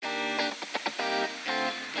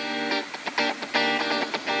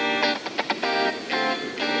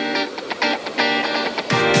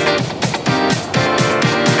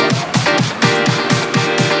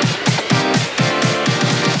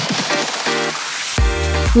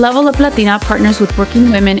Level Up Latina partners with working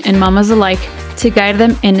women and mamas alike to guide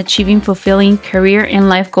them in achieving fulfilling career and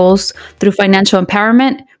life goals through financial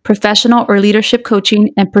empowerment, professional or leadership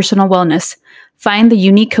coaching, and personal wellness. Find the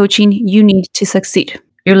unique coaching you need to succeed.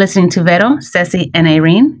 You're listening to Vero, Ceci, and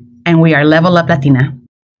Irene, and we are Level Up Latina.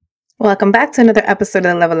 Welcome back to another episode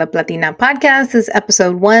of the Level Up Latina podcast. This is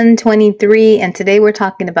episode 123, and today we're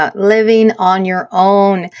talking about living on your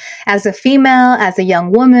own. As a female, as a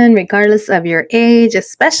young woman, regardless of your age,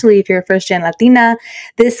 especially if you're a first-gen Latina,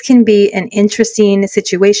 this can be an interesting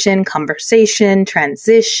situation, conversation,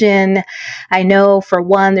 transition. I know, for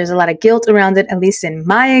one, there's a lot of guilt around it, at least in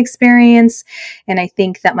my experience, and I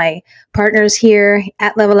think that my partners here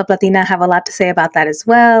at Level Up Latina have a lot to say about that as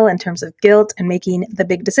well, in terms of guilt and making the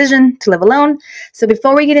big decision to live alone. So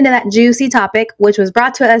before we get into that juicy topic, which was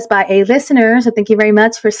brought to us by a listener, so thank you very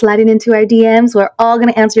much for sliding into our DMs. We're all going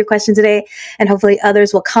to answer your question today, and hopefully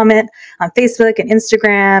others will comment on Facebook and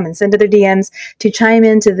Instagram and send to their DMs to chime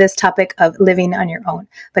into this topic of living on your own.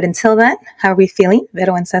 But until then, how are we feeling,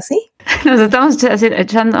 Vero and Ceci? Nos estamos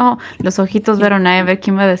echando los ojitos, Vero, a ver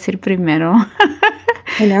quién va a decir primero.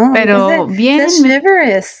 I know. Pero bien. It's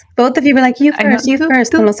chivalrous. Both of you were like, you first, you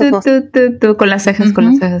first. Con los ojos. Con las cejas,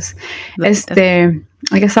 con las cejas.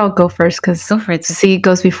 I guess I'll go first because C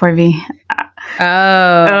goes before V.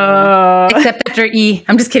 Oh. Except after E.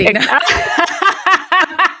 I'm just kidding.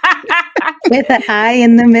 With the I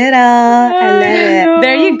in the middle. I love it.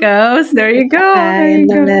 There you go. There you go. I in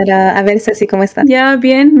the middle. A ver, Ceci, ¿cómo estás? Ya,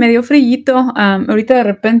 bien. Medio frillito. Ahorita de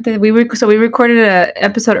repente, we recorded an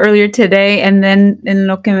episode earlier today, and then en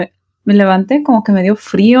lo que me levanté, como que me dio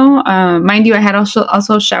frío. Mind you, I had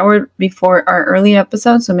also showered before our early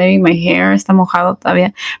episode, so maybe my hair está mojado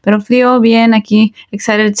todavía. Pero frío, bien, aquí.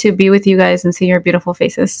 Excited to be with you guys and see your beautiful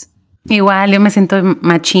faces. Igual, yo me siento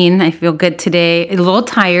machín. I feel good today. A little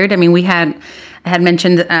tired. I mean, I had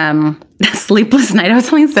mentioned sleepless night. I was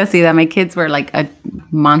telling Ceci that my kids were like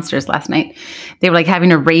monsters last night. They were like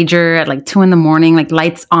having a rager at like 2 a.m, like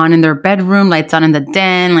lights on in their bedroom, lights on in the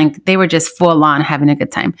den. Like they were just full on having a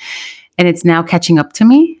good time. And it's now catching up to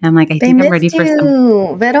me. I'm like, I think I'm ready for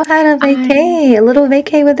some. Vero had a little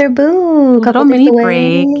vacay with her boo. A little mini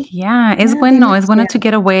break. Yeah, es bueno to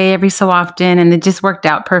get away every so often. And it just worked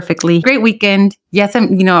out perfectly. Great weekend. Yes,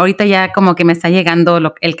 ahorita ya como que me está llegando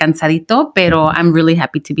el cansadito, pero I'm really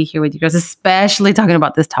happy to be here with you guys, especially talking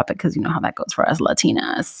about this topic because you know how that goes for us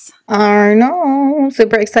Latinas. I know.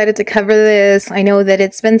 Super excited to cover this. I know that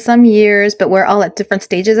it's been some years, but we're all at different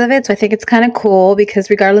stages of it. So I think it's kind of cool because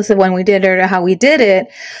regardless of when we did it or how we did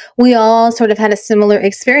it, we all sort of had a similar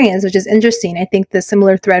experience, which is interesting. I think the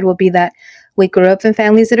similar thread will be that we grew up in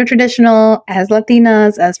families that are traditional as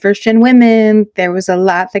Latinas, as first-gen women. There was a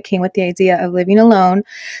lot that came with the idea of living alone.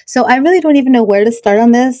 So I really don't even know where to start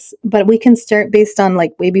on this, but we can start based on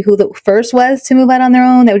like maybe who the first was to move out on their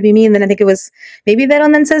own. That would be me. And then I think it was maybe Vero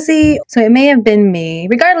and then Ceci. So it may have been me.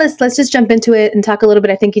 Regardless, let's just jump into it and talk a little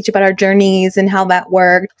bit, I think, each about our journeys and how that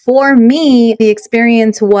worked. For me, the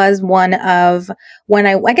experience was one of when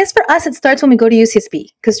I guess for us, it starts when we go to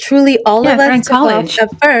UCSB, because truly all of us took off at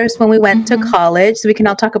first when we went to college. So we can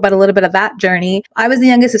all talk about a little bit of that journey. I was the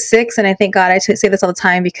youngest of 6, and I thank God I say this all the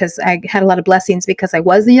time because I had a lot of blessings because I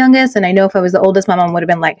was the youngest. And I know if I was the oldest, my mom would have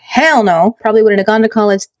been like, hell no, probably wouldn't have gone to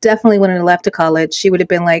college, definitely wouldn't have left to college. She would have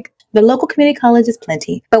been like, the local community college is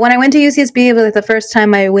plenty. But when I went to UCSB, it was like the first time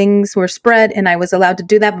my wings were spread and I was allowed to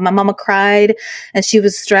do that. But my mama cried and she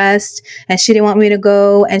was stressed and she didn't want me to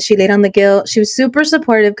go and she laid on the guilt. She was super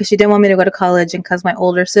supportive because she didn't want me to go to college and because my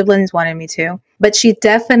older siblings wanted me to. But she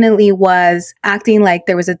definitely was acting like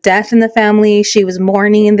there was a death in the family. She was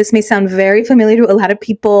mourning. And this may sound very familiar to a lot of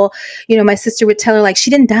people. You know, my sister would tell her, like, she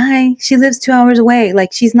didn't die. She lives 2 hours away.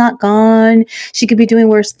 Like, she's not gone. She could be doing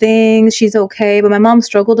worse things. She's okay. But my mom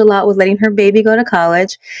struggled a lot with letting her baby go to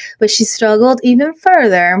college. But she struggled even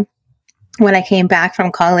further when I came back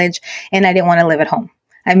from college and I didn't want to live at home.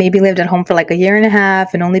 I maybe lived at home for like a year and a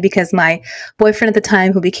half, and only because my boyfriend at the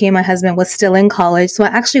time, who became my husband, was still in college. So I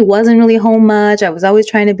actually wasn't really home much. I was always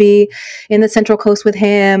trying to be in the Central Coast with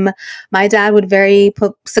him. My dad would very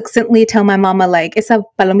succinctly tell my mama, like, esa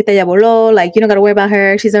palomita ya voló, like, you don't got to worry about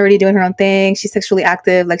her. She's already doing her own thing. She's sexually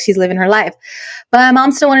active, like she's living her life. But my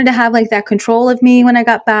mom still wanted to have like that control of me when I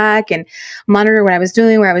got back and monitor what I was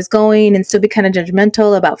doing, where I was going, and still be kind of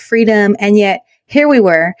judgmental about freedom. And yet here we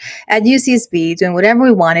were at UCSB doing whatever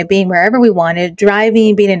we wanted, being wherever we wanted,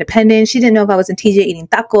 driving, being independent. She didn't know if I was in TJ eating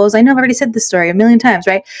tacos. I know I've already said this story a million times,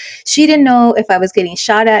 right? She didn't know if I was getting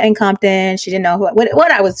shot at in Compton. She didn't know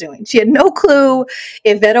what I was doing. She had no clue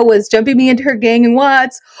if Vero was jumping me into her gang in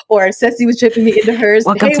Watts or Ceci was jumping me into hers.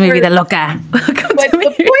 Welcome to mi vida loca. But the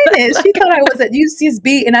point point is, she thought I was at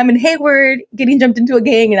UCSB and I'm in Hayward getting jumped into a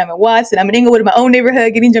gang, and I'm in Watts and I'm in Inglewood in my own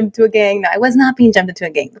neighborhood getting jumped into a gang. No, I was not being jumped into a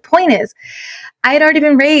gang. The point is, I had already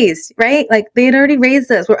been raised, right? Like they had already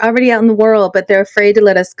raised us. We're already out in the world, but they're afraid to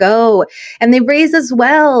let us go. And they raised us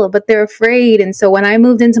well, but they're afraid. And so when I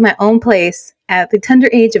moved into my own place at the tender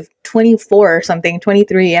age of 24 or something,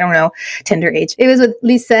 23, I don't know, tender age, it was with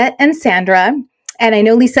Lisette and Sandra. And I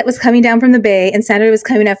know Lisette was coming down from the Bay and Sandra was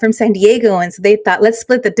coming up from San Diego. And so they thought, let's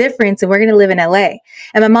split the difference and we're going to live in LA.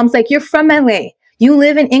 And my mom's like, you're from LA. You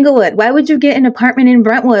live in Inglewood. Why would you get an apartment in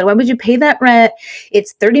Brentwood? Why would you pay that rent?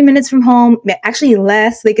 It's 30 minutes from home, actually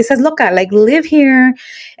less. Like it says, loca, like live here.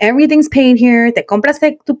 Everything's paid here. Te compras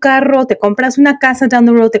tu carro, te compras una casa down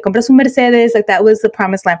the road, te compras un Mercedes. Like that was the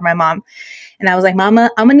promised land for my mom. And I was like,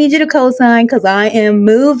 Mama, I'm going to need you to co-sign because I am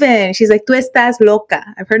moving. She's like, tú estás loca.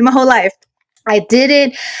 I've heard it my whole life. I did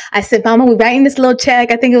it. I said, Mama, we're writing this little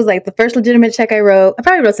check. I think it was like the first legitimate check I wrote. I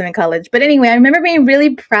probably wrote some in college. But anyway, I remember being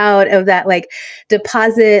really proud of that like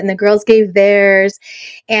deposit, and the girls gave theirs.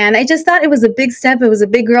 And I just thought it was a big step. It was a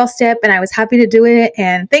big girl step. And I was happy to do it.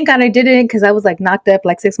 And thank God I did it because I was like knocked up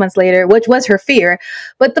like 6 months later, which was her fear.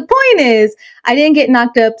 But the point is, I didn't get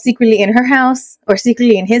knocked up secretly in her house or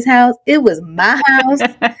secretly in his house. It was my house.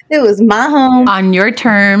 It was my home. On your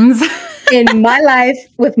terms. In my life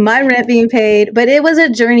with my rent being paid. But it was a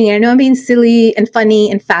journey. I know I'm being silly and funny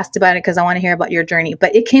and fast about it because I want to hear about your journey.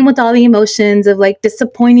 But it came with all the emotions of like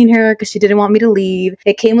disappointing her because she didn't want me to leave.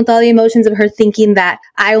 It came with all the emotions of her thinking that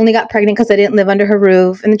I only got pregnant because I didn't live under her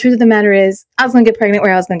roof. And the truth of the matter is, I was going to get pregnant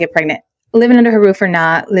where I was going to get pregnant. Living under her roof or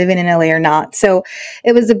not, living in LA or not. So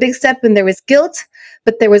it was a big step, and there was guilt,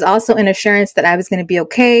 but there was also an assurance that I was going to be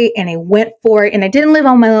okay. And I went for it. And I didn't live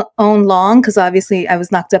on my own long because obviously I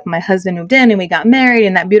was knocked up and my husband moved in and we got married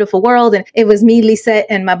in that beautiful world. And it was me, Lisette,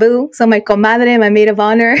 and my boo. So my comadre, my maid of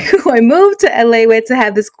honor, who I moved to LA with to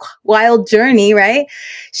have this wild journey, right?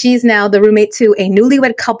 She's now the roommate to a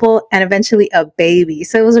newlywed couple and eventually a baby.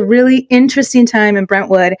 So it was a really interesting time in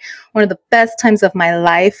Brentwood. One of the best times of my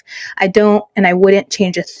life. I don't, and I wouldn't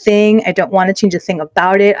change a thing. I don't want to change a thing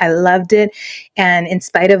about it. I loved it. And in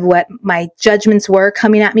spite of what my judgments were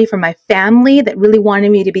coming at me from my family that really wanted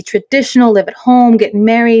me to be traditional, live at home, get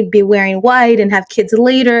married, be wearing white, and have kids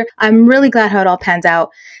later, I'm really glad how it all pans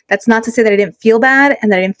out. That's not to say that I didn't feel bad and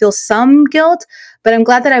that I didn't feel some guilt, but I'm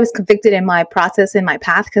glad that I was convicted in my process, in my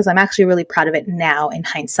path, because I'm actually really proud of it now in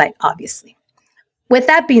hindsight, obviously. With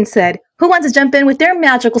that being said, who wants to jump in with their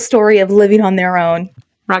magical story of living on their own?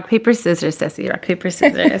 Rock, paper, scissors, Ceci. Rock, paper,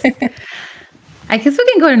 scissors. I guess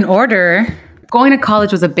we can go in order. Going to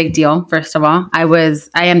college was a big deal, first of all. I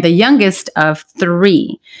am the youngest of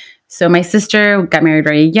three. So my sister got married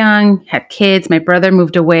very young, had kids. My brother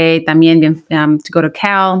moved away también to go to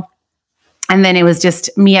Cal. And then it was just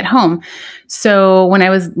me at home. So when I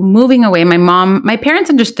was moving away, my parents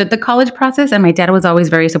understood the college process, and my dad was always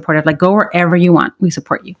very supportive. Like, go wherever you want, we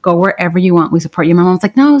support you. Go wherever you want, we support you. My mom was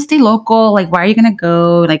like, no, stay local. Like, why are you going to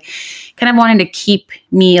go? Like, kind of wanting to keep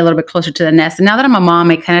me a little bit closer to the nest. And now that I'm a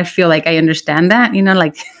mom, I kind of feel like I understand that,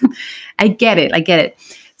 like I get it.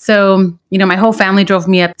 So, my whole family drove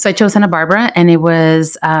me up. So I chose Santa Barbara, and it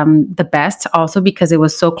was the best also because it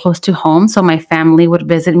was so close to home. So my family would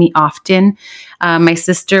visit me often. My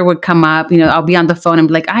sister would come up, I'll be on the phone and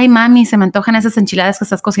be like, ay, mami, se me antojan esas enchiladas que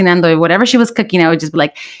estás cocinando. Whatever she was cooking, I would just be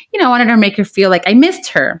like, I wanted to make her feel like I missed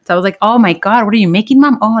her. So I was like, oh my God, what are you making,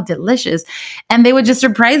 Mom? Oh, delicious. And they would just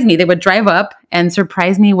surprise me. They would drive up and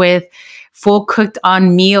surprise me with full cooked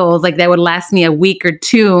on meals. Like that would last me a week or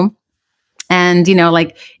two. And,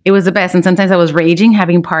 it was the best. And sometimes I was raging,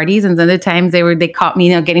 having parties. And other times they caught me,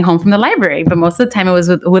 getting home from the library. But most of the time it was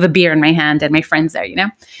with a beer in my hand and my friends there,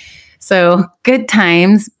 So good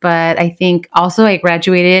times. But I think also I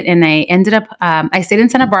graduated and I ended up, I stayed in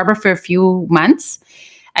Santa Barbara for a few months.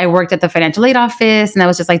 I worked at the financial aid office and I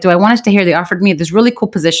was just like, do I want to stay here? They offered me this really cool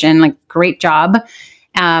position, like great job.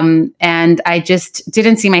 And I just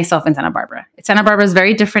didn't see myself in Santa Barbara. Santa Barbara is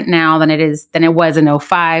very different now than it was in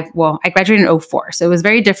 2005. Well, I graduated in 2004, so it was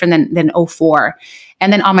very different than 2004.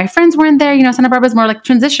 And then all my friends weren't there. Santa Barbara is more like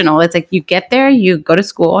transitional. It's like you get there, you go to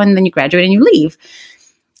school, and then you graduate and you leave.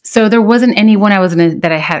 So there wasn't anyone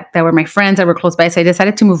that were my friends that were close by. So I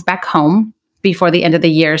decided to move back home before the end of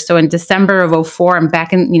the year. So in December of 2004, I'm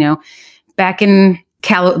back in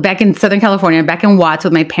Southern California, back in Watts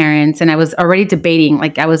with my parents. And I was already debating,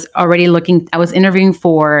 I was interviewing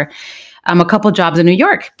for a couple jobs in New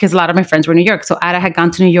York because a lot of my friends were in New York. So Ada had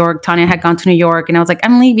gone to New York, Tanya had gone to New York, and I was like,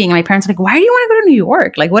 I'm leaving. And my parents were like, why do you want to go to New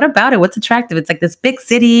York? Like, what about it? What's attractive? It's like this big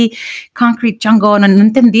city, concrete jungle. No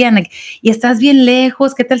entendían. Like, y estás bien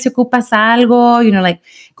lejos. ¿Qué tal si ocupas algo? You know, like,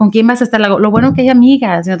 ¿con quién vas a estar? Lo bueno que hay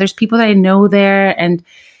amigas. You know, there's people that I know there, and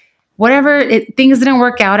whatever. Things didn't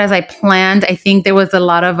work out as I planned. I think there was a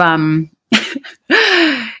lot of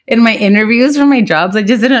in my interviews for my jobs, I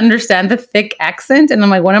just didn't understand the thick accent. And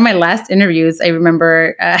on one of my last interviews, I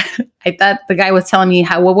remember I thought the guy was telling me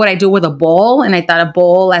what would I do with a bowl? And I thought a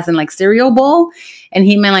bowl as in like cereal bowl. And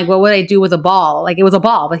he meant like, what would I do with a ball? Like it was a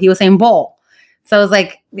ball, but he was saying bowl. So I was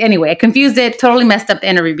like, anyway, I confused it, totally messed up the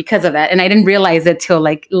interview because of that. And I didn't realize it till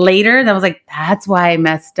like later. And I was like, that's why I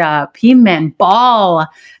messed up. He meant ball,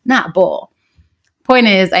 not bowl. Point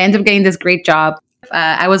is, I ended up getting this great job.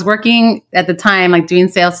 I was working at the time, like doing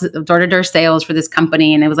sales, door-to-door sales for this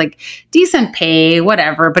company. And it was like decent pay,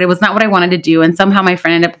 whatever, but it was not what I wanted to do. And somehow my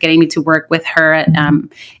friend ended up getting me to work with her at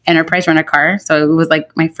Enterprise Rent-A-Car. So it was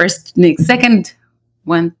like my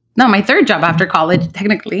my third job after college,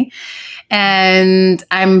 technically. And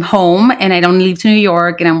I'm home and I don't leave to New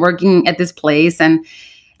York and I'm working at this place. And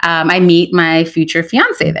I meet my future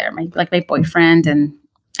fiance there, my boyfriend. And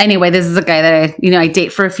anyway, this is a guy that I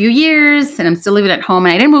date for a few years and I'm still living at home.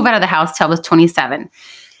 And I didn't move out of the house till I was 27.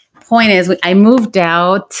 Point is, I moved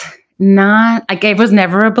out, I was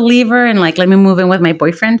never a believer in like, let me move in with my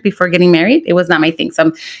boyfriend before getting married. It was not my thing.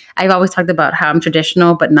 So I've always talked about how I'm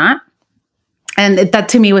traditional, but not. And that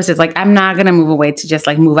to me was just like, I'm not going to move away to just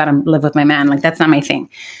like move out and live with my man. Like, that's not my thing.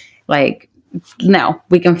 Like, no,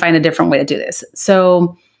 we can find a different way to do this.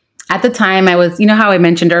 So at the time I was, how I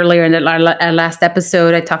mentioned earlier in the last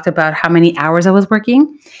episode, I talked about how many hours I was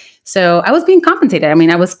working. So I was being compensated. I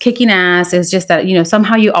mean, I was kicking ass. It's just that,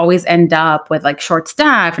 somehow you always end up with like short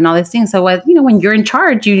staff and all these things. So, when you're in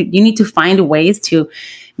charge, you need to find ways to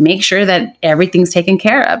make sure that everything's taken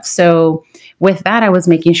care of. So with that, I was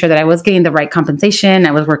making sure that I was getting the right compensation.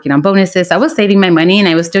 I was working on bonuses. I was saving my money and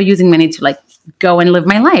I was still using money to like go and live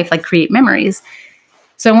my life, like create memories.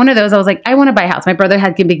 So one of those, I was like, I want to buy a house. My brother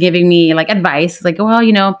had been giving me like advice. Like,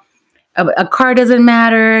 well, a car doesn't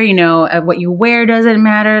matter. What you wear doesn't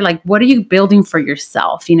matter. Like, what are you building for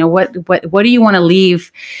yourself? What do you want to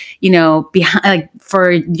leave, behind, like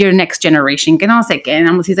for your next generation?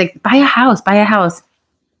 He's like, buy a house.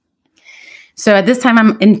 So at this time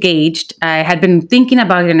I'm engaged. I had been thinking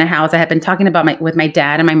about getting a house. I had been talking about with my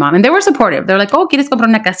dad and my mom, and they were supportive. They're like, oh, ¿quieres comprar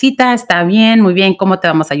una casita? Está bien, muy bien. ¿Cómo te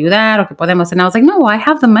vamos a ayudar? ¿O qué podemos? And I was like, no, I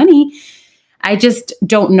have the money. I just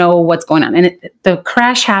don't know what's going on. And the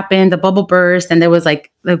crash happened, the bubble burst, and there was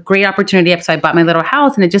like a great opportunity. So I bought my little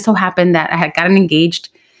house, and it just so happened that I had gotten engaged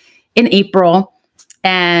in April.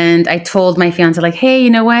 And I told my fiance, like, hey, you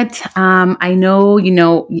know what? I know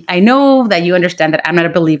that you understand that I'm not a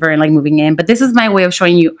believer in like moving in, but this is my way of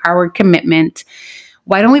showing you our commitment.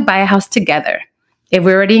 Why don't we buy a house together? If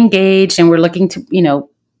we're already engaged and we're looking to,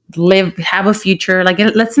 have a future, like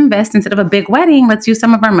let's invest instead of a big wedding. Let's use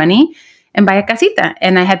some of our money and buy a casita.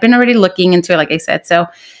 And I had been already looking into it, like I said. So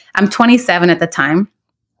I'm 27 at the time.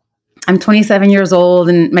 I'm 27 years old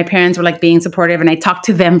and my parents were like being supportive and I talked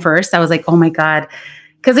to them first. I was like, oh my God.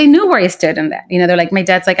 Cause they knew where I stood in that, they're like, my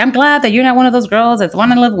dad's like, I'm glad that you're not one of those girls that's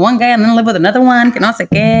want to live with one guy and then live with another one. Que no sé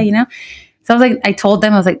qué, So I was like, I told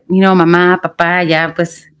them, I was like, mamá, papá, ya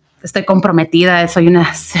pues estoy comprometida. Soy una,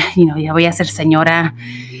 ya voy a ser señora.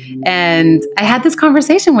 And I had this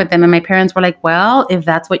conversation with them and my parents were like, well, if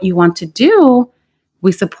that's what you want to do,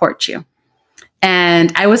 we support you.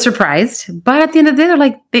 And I was surprised, but at the end of the day, they're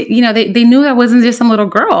like, they knew I wasn't just some little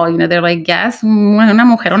girl. They're like, yes, una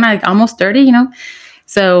mujerona, like almost 30,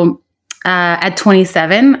 So at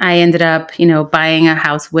 27, I ended up, buying a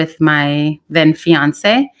house with my then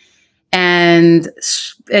fiance. And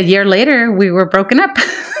a year later, we were broken up.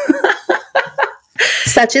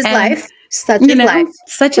 Such is life. Such is life.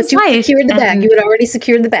 Such is life. You secured the bag. You had already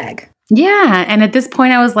secured the bag. Yeah. And at this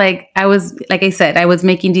point, I was like I said, I was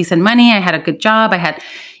making decent money. I had a good job. I had,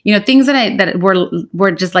 things that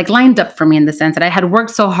were just like lined up for me in the sense that I had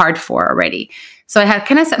worked so hard for already. So I had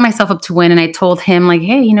kind of set myself up to win. And I told him like,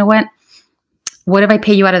 hey, you know what if I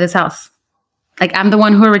pay you out of this house? Like, I'm the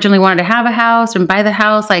one who originally wanted to have a house and buy the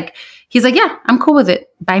house. Like, he's like, yeah, I'm cool with it.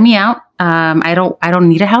 Buy me out. I don't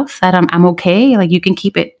need a house. I'm okay. Like, you can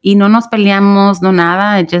keep it. Y no nos peleamos, no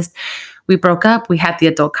nada. We broke up. We had the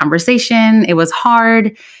adult conversation. It was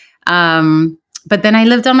hard. But then I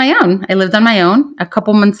lived on my own. A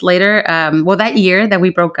couple months later, that year that we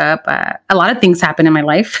broke up, a lot of things happened in my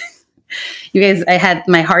life. You guys, I had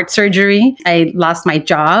my heart surgery. I lost my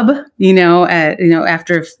job,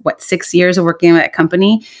 after 6 years of working at a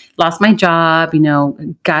company, lost my job,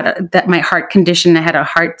 got my heart condition. I had a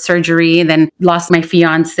heart surgery and then lost my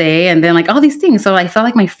fiance and then like all these things. So I felt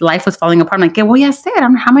like my life was falling apart. I'm like, ¿qué voy a hacer?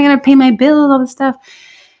 How am I going to pay my bills? All this stuff.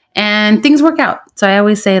 And things work out. So I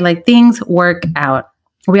always say like things work out.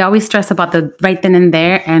 We always stress about the right then and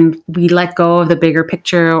there, and we let go of the bigger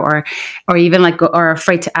picture or even are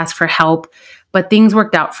afraid to ask for help. But things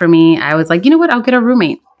worked out for me. I was like, you know what? I'll get a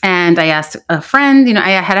roommate. And I asked a friend, I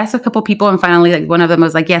had asked a couple people, and finally like one of them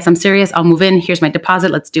was like, yes, I'm serious. I'll move in. Here's my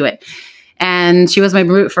deposit. Let's do it. And she was my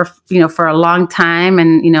roommate for a long time,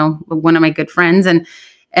 and, one of my good friends.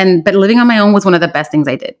 But living on my own was one of the best things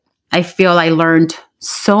I did. I feel I learned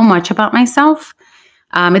so much about myself.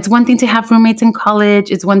 It's one thing to have roommates in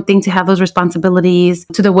college. It's one thing to have those responsibilities.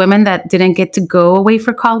 To the women that didn't get to go away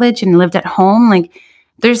for college and lived at home, like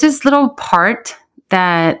there's this little part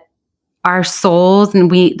that our souls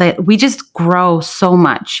and we just grow so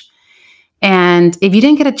much. And if you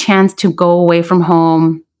didn't get a chance to go away from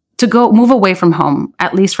home, move away from home,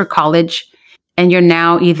 at least for college, and you're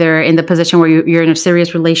now either in the position where you're in a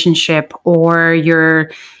serious relationship or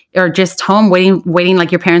just home waiting,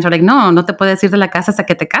 like your parents are like, no te puedes ir de la casa hasta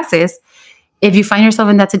que te cases. If you find yourself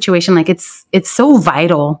in that situation, like it's so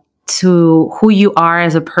vital to who you are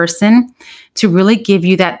as a person to really give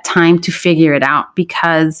you that time to figure it out,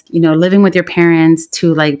 because, living with your parents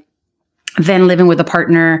to like then living with a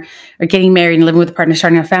partner or getting married and living with a partner,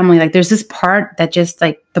 starting a family, like there's this part that just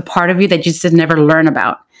like the part of you that you just never learn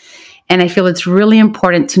about. And I feel it's really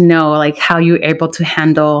important to know like how you're able to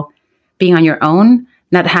handle being on your own,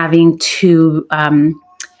 not having to,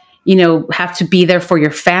 have to be there for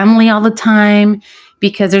your family all the time,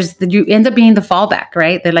 because you end up being the fallback,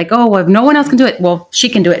 right? They're like, oh, well, if no one else can do it, well, she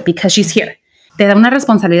can do it because she's here. Te da una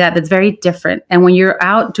responsabilidad that's very different. And when you're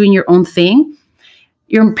out doing your own thing,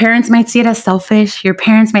 your parents might see it as selfish. Your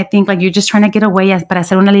parents might think like you're just trying to get away para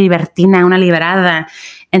ser una libertina, una liberada.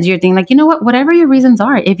 And you're thinking like, you know what, whatever your reasons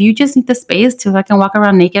are, if you just need the space to fucking walk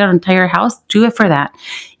around naked our entire house, do it for that.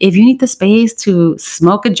 If you need the space to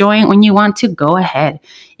smoke a joint when you want to, go ahead.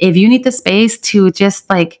 If you need the space to just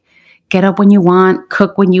like get up when you want,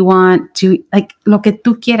 cook when you want, do like lo que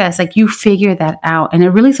tú quieras, like you figure that out. And it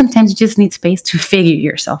really sometimes you just need space to figure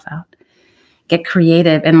yourself out. Get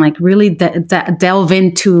creative and like really delve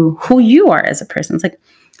into who you are as a person. It's like,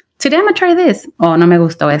 today I'm gonna try this. Oh, no me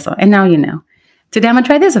gustó eso. And now you know. Today I'm gonna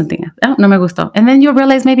try this something. Oh, no me gustó. And then you'll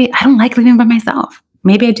realize maybe I don't like living by myself.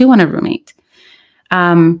 Maybe I do want a roommate.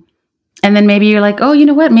 And then maybe you're like, oh, you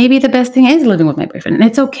know what? Maybe the best thing is living with my boyfriend. And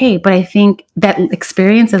it's okay. But I think that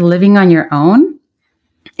experience of living on your own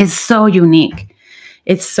is so unique.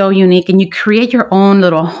 It's so unique. And you create your own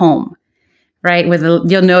little home, right?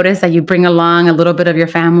 You'll notice that you bring along a little bit of your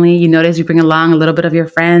family. You notice you bring along a little bit of your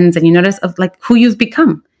friends, and you notice of like who you've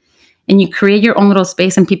become. And you create your own little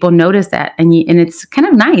space, and people notice that. And it's kind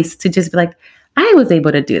of nice to just be like, I was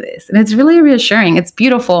able to do this. And it's really reassuring. It's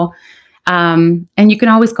beautiful. And you can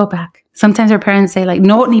always go back. Sometimes our parents say like,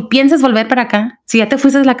 no, ni pienses volver para acá. Si ya te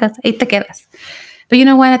fuiste de la casa, ahí te quedas. But you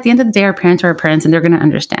know what? At the end of the day, our parents are our parents, and they're going to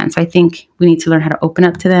understand. So I think we need to learn how to open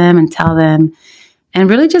up to them and tell them and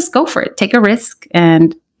really just go for it. Take a risk.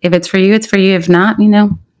 And if it's for you, it's for you. If not,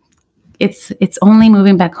 it's only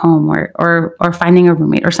moving back home or finding a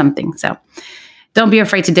roommate or something. So don't be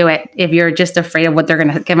afraid to do it if you're just afraid of what they're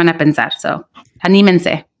going to pensar. So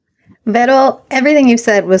anímense. Vero, everything you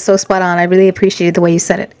said was so spot on. I really appreciated the way you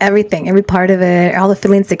said it. Everything, every part of it, all the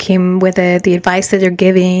feelings that came with it, the advice that you're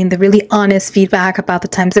giving, the really honest feedback about the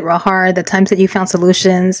times that were hard, the times that you found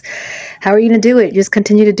solutions. How are you going to do it? Just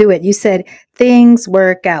continue to do it. You said things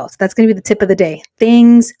work out. So that's going to be the tip of the day.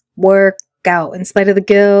 Things work out in spite of the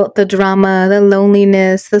guilt, the drama, the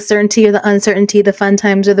loneliness, the certainty or the uncertainty, the fun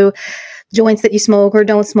times or the joints that you smoke or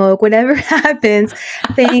don't smoke, whatever happens,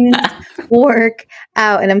 things work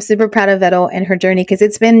out. And I'm super proud of Vero and her journey because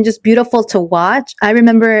it's been just beautiful to watch. I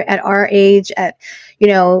remember at our age, at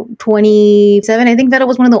 27, I think Vero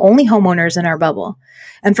was one of the only homeowners in our bubble,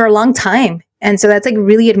 and for a long time. And so that's like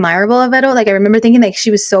really admirable of Vero. Like I remember thinking like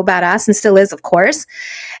she was so badass, and still is, of course.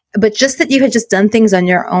 But just that you had just done things on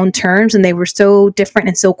your own terms, and they were so different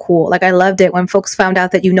and so cool. Like I loved it when folks found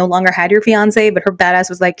out that you no longer had your fiance, but her badass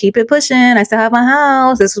was like, keep it pushing. I still have my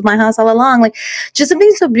house. This was my house all along. Like just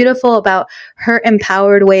something so beautiful about her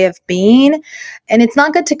empowered way of being. And it's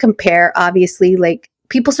not good to compare, obviously, like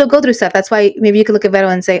people still go through stuff. That's why maybe you could look at Vero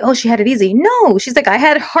and say, oh, she had it easy. No, she's like, I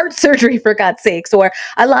had heart surgery for God's sakes, or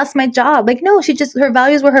I lost my job. Like, no, her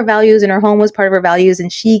values were her values, and her home was part of her values,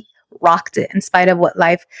 and she rocked it in spite of what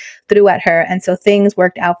life threw at her. And so things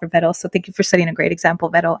worked out for Vero. So thank you for setting a great example,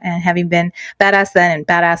 Vero, and having been badass then and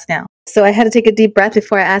badass now. So I had to take a deep breath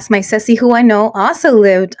before I asked my Ceci, who I know also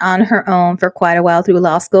lived on her own for quite a while through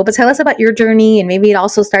law school. But tell us about your journey, and maybe it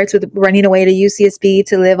also starts with running away to UCSB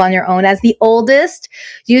to live on your own. As the oldest,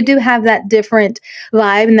 you do have that different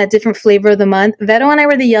vibe and that different flavor of the month. Vero and I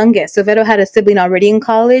were the youngest. So Vero had a sibling already in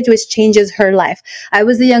college, which changes her life. I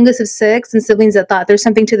was the youngest of 6 and siblings that thought there's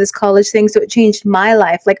something to this college thing. So it changed my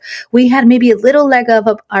life. Like we had maybe a little leg of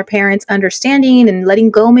our parents understanding and letting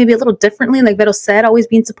go maybe a little differently. Like Vero said, always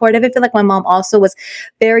being supportive. I feel like my mom also was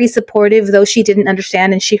very supportive, though she didn't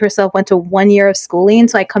understand, and she herself went to 1 year of schooling.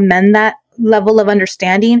 So I commend that level of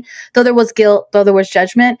understanding, though there was guilt, though there was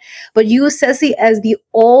judgment. But you, Ceci, as the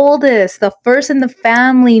oldest, the first in the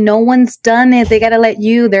family, no one's done it. They got to let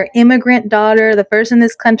you, their immigrant daughter, the first in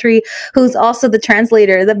this country, who's also the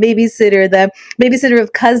translator, the babysitter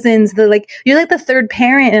of cousins, you're like the third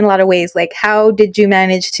parent in a lot of ways. Like, how did you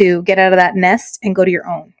manage to get out of that nest and go to your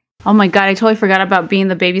own? Oh my God, I totally forgot about being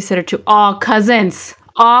the babysitter to all cousins.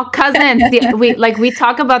 We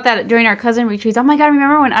talk about that during our cousin retreats. Oh my God,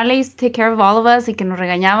 remember when Ale used to take care of all of us y que nos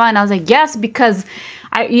regañaba? And I was like, yes, because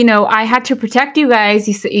I had to protect you guys.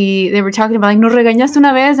 They were talking about like, nos regañaste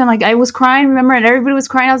una vez. And like, I was crying, remember? And everybody was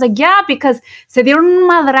crying. I was like, yeah, because se dieron un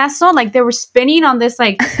madrazo. Like they were spinning on this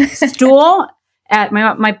like stool at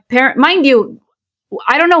my parent. Mind you,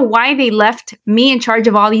 I don't know why they left me in charge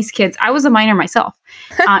of all these kids. I was a minor myself.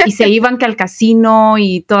 Y se iban que al casino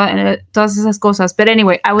y todas esas cosas. But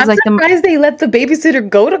anyway, I was surprised they let the babysitter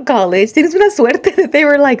go to college. Tienes una suerte that they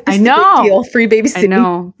were like, this I know. Deal, free babysitting. I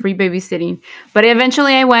know, free babysitting. But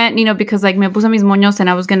eventually I went, because like me puse mis moños and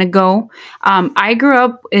I was going to go. I grew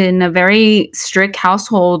up in a very strict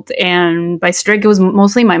household. And by strict, it was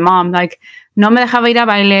mostly my mom. Like, no me dejaba ir a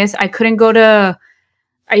bailes. I couldn't go to...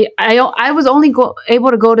 I was only able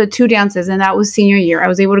to go to 2 dances, and that was senior year. I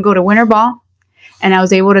was able to go to winter ball, and I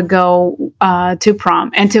was able to go to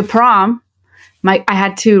prom. And to prom, I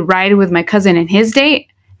had to ride with my cousin and his date,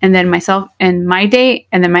 and then myself and my date,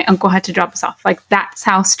 and then my uncle had to drop us off. Like that's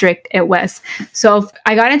how strict it was. So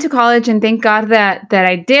I got into college, and thank God that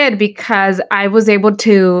I did, because I was able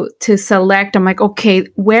to select. I'm like, okay,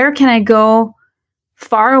 where can I go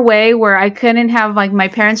far away where I couldn't have like my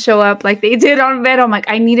parents show up like they did on Vero? I'm like,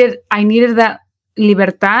 I needed that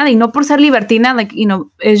libertad, y no por ser libertina, like,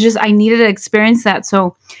 it's just, I needed to experience that.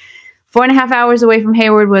 So 4.5 hours away from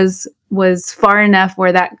Hayward was far enough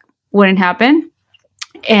where that wouldn't happen.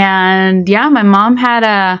 And yeah, my mom had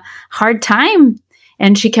a hard time,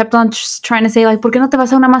 and she kept on trying to say like, ¿por qué no te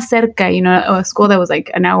vas a una más cerca? A school that was like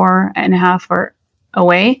an hour and a half or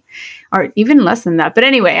away, or even less than that. But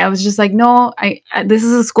anyway, I was just like, no, this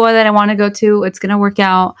is a school that I want to go to. It's going to work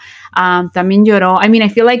out. También lloró. I mean, I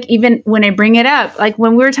feel like even when I bring it up, like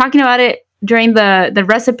when we were talking about it during the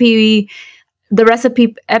recipe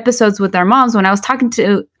episodes with our moms, when I was talking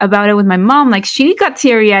about it with my mom, like she got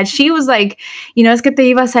teary-eyed. She was like, es que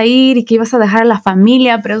te ibas a ir y que ibas a dejar a la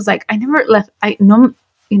familia. But it was like, I never left. I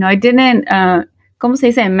didn't, ¿cómo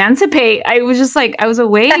se dice? Emancipate. I was just like, I was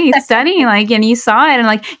away studying, like, and you saw it, and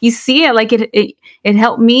like, you see it, like it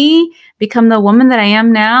helped me become the woman that I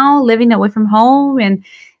am now, living away from home, and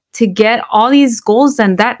to get all these goals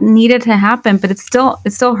done. That needed to happen, but it's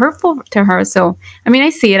still hurtful to her. So, I mean,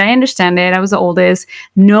 I see it. I understand it. I was the oldest.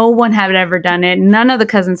 No one had ever done it. None of the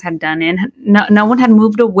cousins had done it. No one had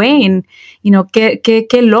moved away, and,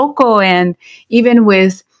 que loco. And even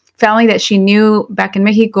with family that she knew back in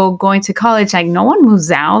Mexico going to college, like no one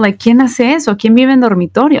moves out. Like, ¿quién hace eso? ¿Quién vive en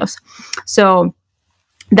dormitorios? So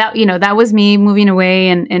that was me moving away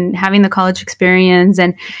and having the college experience,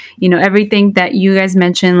 and, everything that you guys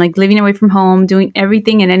mentioned, like living away from home, doing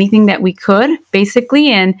everything and anything that we could,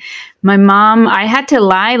 basically. And my mom, I had to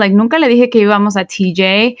lie. Like, nunca le dije que íbamos a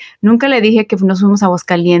TJ. Nunca le dije que nos fuimos a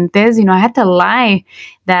Aguascalientes. I had to lie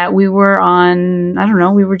that we were on, I don't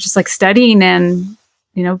know, we were just like studying, and,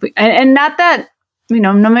 and not that,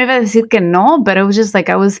 no me iba a decir que no, but it was just like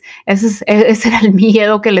ese era el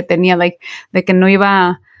miedo que le tenía, like, de que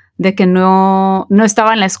no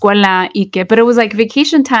estaba en la escuela y que, but it was like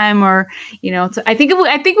vacation time, or, so I think we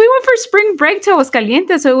went for spring break to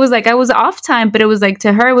Aguascalientes, so it was like I was off time, but it was like,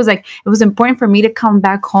 to her, it was like, it was important for me to come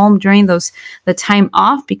back home during the time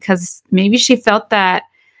off, because maybe she felt that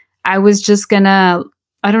I was just gonna,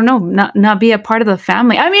 I don't know, not be a part of the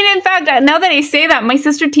family. I mean, in fact, now that I say that, my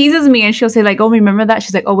sister teases me, and she'll say like, "Oh, remember that?"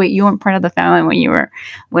 She's like, "Oh, wait, you weren't part of the family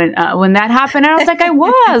when that happened." And I was like, "I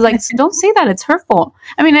was." Like, don't say that; it's hurtful.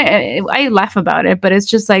 I mean, I laugh about it, but it's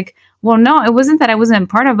just like, well, no, it wasn't that I wasn't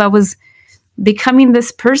part of. becoming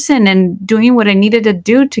this person and doing what I needed to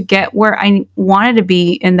do to get where I wanted to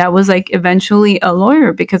be. And that was like eventually a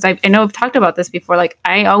lawyer, because I know I've talked about this before. Like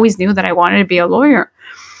I always knew that I wanted to be a lawyer.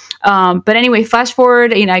 But anyway, flash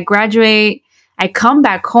forward, I graduate, I come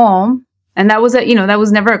back home, and that was that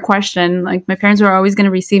was never a question. Like my parents were always going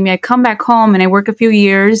to receive me. I come back home and I work a few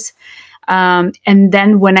years. And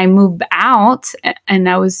then when I moved out, and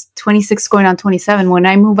I was 26 going on 27, when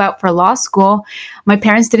I moved out for law school, my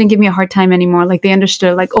parents didn't give me a hard time anymore. Like they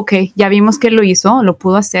understood, like, okay, ya vimos que lo hizo, lo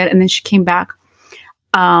pudo hacer. And then she came back.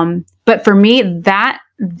 But for me, that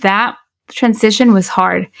transition was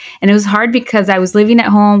hard. And it was hard because I was living at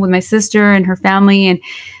home with my sister and her family, and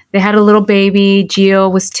they had a little baby.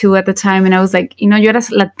 Gio was 2 at the time. And I was like, yo era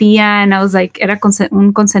la tía, and I was like, era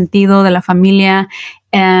un consentido de la familia.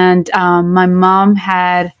 And my mom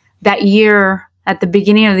had that year, at the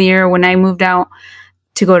beginning of the year when I moved out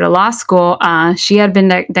to go to law school, she had been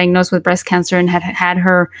diagnosed with breast cancer and had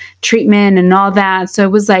her treatment and all that. So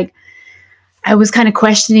it was like, I was kind of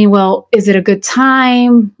questioning, well, is it a good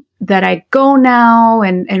time that I go now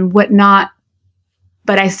and whatnot?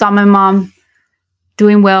 But I saw my mom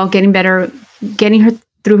doing well, getting better, getting her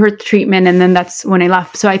through her treatment. And then that's when I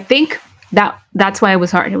left. So I think that's why it was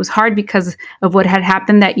hard. It was hard because of what had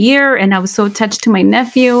happened that year. And I was so attached to my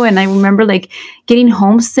nephew. And I remember like getting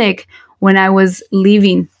homesick when I was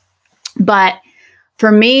leaving. But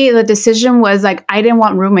for me, the decision was like, I didn't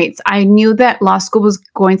want roommates. I knew that law school was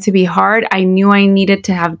going to be hard. I knew I needed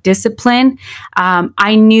to have discipline.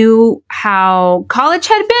 I knew how college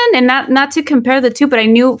had been, and not to compare the two, but I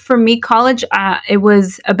knew for me, college, it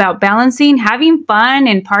was about balancing, having fun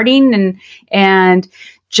and partying and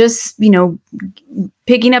just,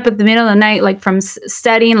 picking up at the middle of the night, like from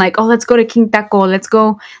studying, like, oh, let's go to King Taco. Let's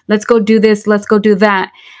go do this. Let's go do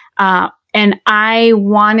that. And I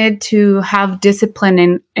wanted to have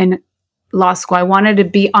discipline in law school. I wanted to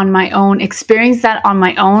be on my own, experience that on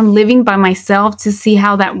my own, living by myself to see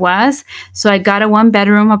how that was. So I got a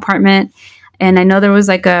 1-bedroom apartment, and I know there was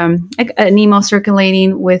like an email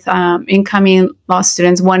circulating with incoming law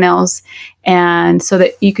students, 1Ls, and so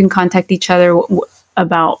that you can contact each other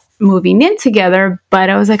about moving in together. But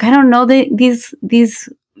I was like, I don't know these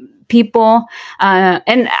people,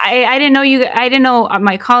 and I didn't know I didn't know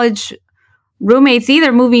my college roommates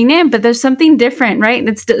either moving in, but there's something different, right?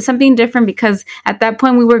 It's something different because at that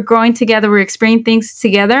point we were growing together, we were experiencing things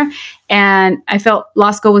together, and I felt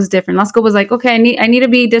law school was different. Law school was like, okay, I need to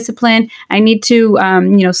be disciplined. I need to,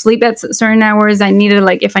 sleep at certain hours. I need to,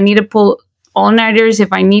 like, if I need to pull all-nighters,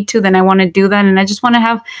 if I need to, then I want to do that. And I just want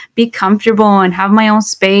to be comfortable and have my own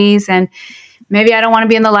space. And maybe I don't want to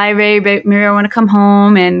be in the library, but maybe I want to come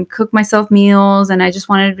home and cook myself meals. And I just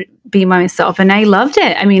wanted to be by myself. And I loved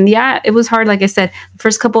it. I mean, yeah, it was hard. Like I said, the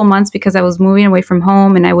first couple of months because I was moving away from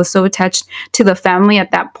home and I was so attached to the family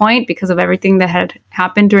at that point because of everything that had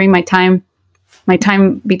happened during my time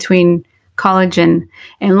between college and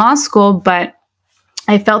law school. But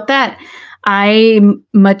I felt that I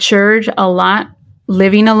matured a lot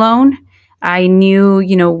living alone. I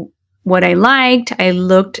knew, what I liked. I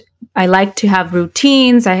liked to have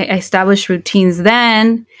routines. I established routines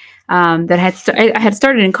then that I had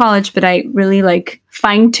started in college, but I really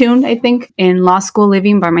fine-tuned, I think, in law school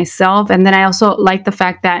living by myself. And then I also liked the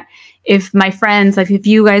fact that if my friends, if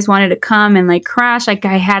you guys wanted to come and crash, I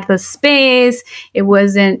had the space. It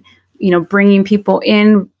wasn't, bringing people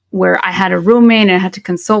in where I had a roommate and I had to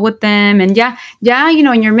consult with them. And in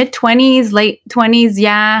your mid-20s, late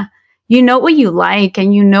 20s, you know what you like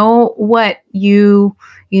and you know what you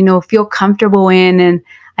feel comfortable in. And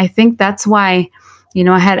I think that's why,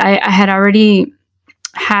 I had already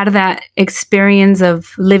had that experience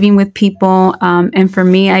of living with people. And for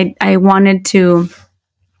me, I wanted to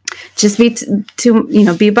just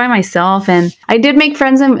be by myself. And I did make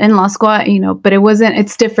friends in law school, but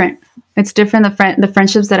it's different. It's different, the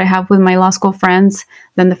friendships that I have with my law school friends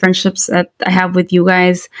than the friendships that I have with you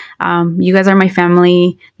guys. You guys are my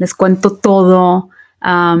family. Les cuento todo.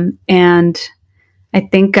 And I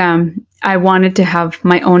think I wanted to have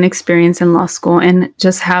my own experience in law school and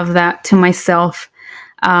just have that to myself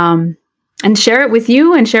and share it with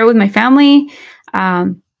you and share it with my family.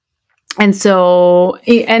 And so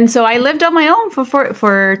I lived on my own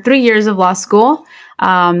for 3 years of law school.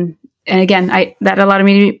 And again, that allowed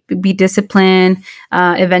me to be disciplined,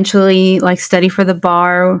 eventually study for the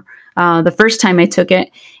bar, the first time I took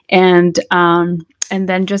it. And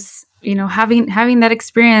then just, having that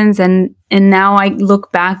experience. And now I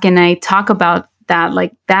look back and I talk about that,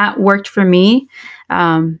 that worked for me.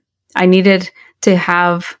 I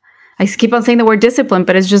I keep on saying the word discipline,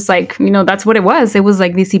 but it's just like, that's what it was. It was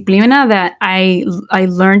like disciplina that I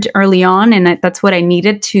learned early on, and that's what I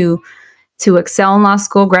needed to excel in law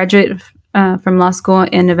school, graduate from law school,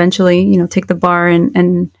 and eventually, take the bar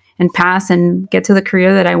and pass and get to the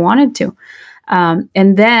career that I wanted to.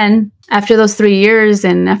 And then after those 3 years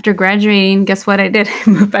and after graduating, guess what I did? I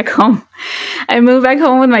moved back home. I moved back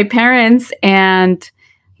home with my parents, and,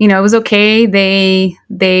 it was okay.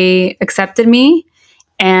 They accepted me.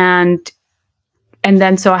 And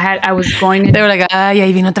then so I was going to... They were like, ya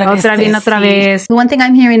vino otra vez. The one thing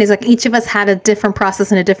I'm hearing is like each of us had a different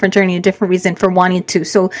process and a different journey, a different reason for wanting to.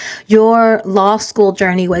 So your law school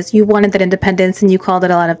journey was you wanted that independence, and you called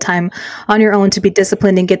it a lot of time on your own to be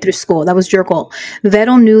disciplined and get through school. That was your goal.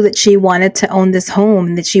 Vero knew that she wanted to own this home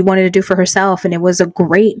and that she wanted to do for herself, and it was a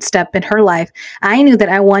great step in her life. I knew that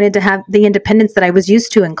I wanted to have the independence that I was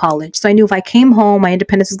used to in college. So I knew if I came home, my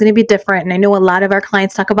independence was going to be different. And I know a lot of our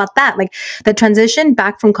clients talk about that. Like the transition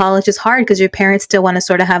back from college is hard because your parents still want to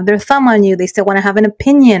sort of have their thumb on you. They still want to have an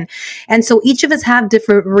opinion. And so each of us have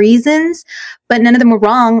different reasons, but none of them were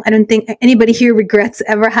wrong. I don't think anybody here regrets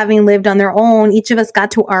ever having lived on their own. Each of us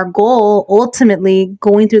got to our goal, ultimately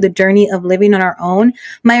going through the journey of living on our own.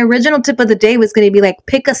 My original tip of the day was going to be like,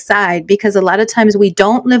 pick a side, because a lot of times we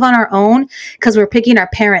don't live on our own because we're picking our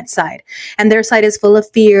parents' side. And their side is full of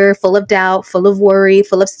fear, full of doubt, full of worry,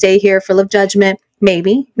 full of stay here, full of judgment.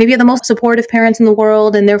 Maybe you're the most supportive parents in the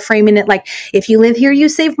world, and they're framing it like, if you live here, you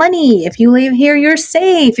save money. If you live here, you're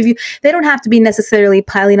safe. They don't have to be necessarily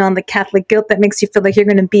piling on the Catholic guilt that makes you feel like you're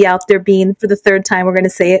going to be out there being, for the third time, we're going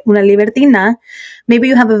to say it, una libertina. Maybe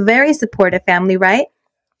you have a very supportive family, right?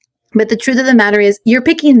 But the truth of the matter is you're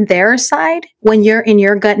picking their side when you're in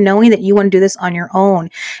your gut knowing that you want to do this on your own.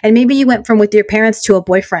 And maybe you went from with your parents to a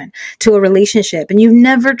boyfriend, to a relationship, and you've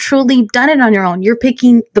never truly done it on your own. You're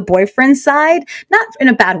picking the boyfriend's side, not in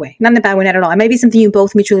a bad way, not at all. It may be something you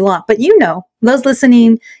both mutually want, but those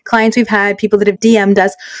listening, clients we've had, people that have DM'd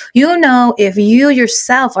us, if you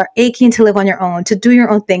yourself are aching to live on your own, to do your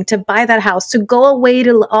own thing, to buy that house, to go away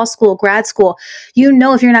to law school, grad school,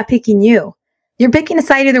 if you're not picking you. You're picking a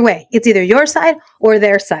side either way. It's either your side or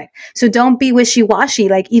their side. So don't be wishy-washy.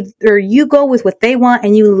 Like either you go with what they want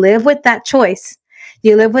and you live with that choice.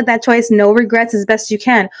 You live with that choice, no regrets as best you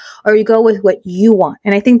can, or you go with what you want.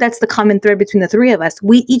 And I think that's the common thread between the three of us.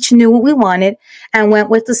 We each knew what we wanted and went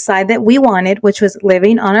with the side that we wanted, which was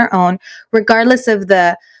living on our own, regardless of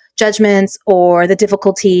the judgments or the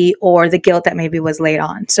difficulty or the guilt that maybe was laid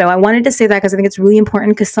on. So I wanted to say that because I think it's really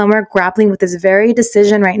important, because some are grappling with this very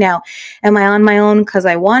decision right now. Am I on my own because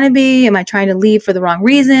I want to be? Am I trying to leave for the wrong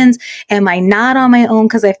reasons? Am I not on my own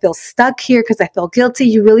because I feel stuck here, because I feel guilty?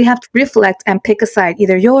 You really have to reflect and pick a side,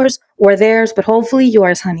 either yours or theirs, but hopefully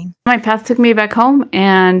yours, honey. My path took me back home,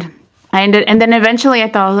 and and then eventually I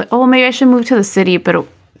thought, oh, maybe I should move to the city, pero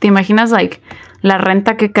te imaginas like la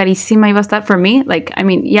renta que carísima iba a estar for me. Like, I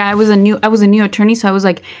mean, yeah, I was a new attorney, so I was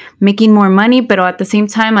like making more money, but at the same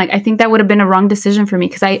time, like, I think that would have been a wrong decision for me,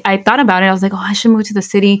 because I thought about it. I was like, oh, I should move to the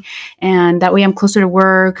city, and that way I'm closer to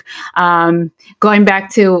work. Going back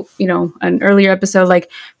to, an earlier episode, like,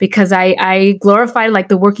 because I glorified like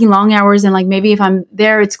the working long hours, and like maybe if I'm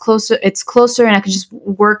there, it's closer, and I could just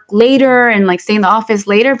work later and like stay in the office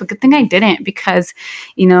later. But good thing I didn't, because,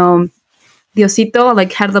 Diosito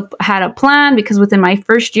like had a plan, because within my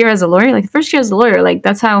first year as a lawyer, like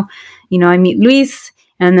that's how, I meet Luis,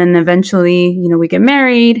 and then eventually, we get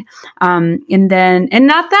married. This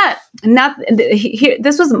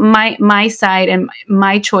was my side and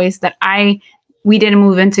my choice that we didn't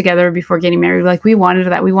move in together before getting married. Like, we wanted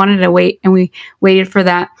that. We wanted to wait, and we waited for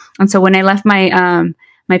that. And so when I left my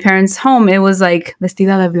parents' home, it was like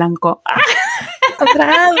vestida de blanco.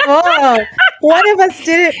 Bravo! One of us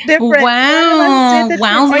did it different. Wow!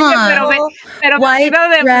 Pero white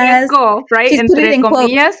dress, blanco, right? Entre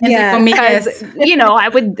comillas, because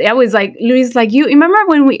I was like, Luis, like, you remember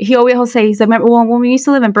when he always say, he's like, remember when we used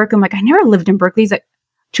to live in Berkeley? I'm like, I never lived in Berkeley. He's like,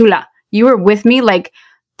 chula, you were with me like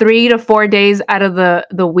 3 to 4 days out of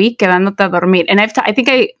the week, quedándote a dormir. And I think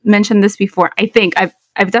I mentioned this before. I think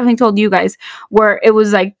I've definitely told you guys, where it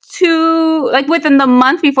was like within the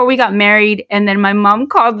month before we got married, and then my mom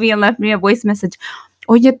called me and left me a voice message.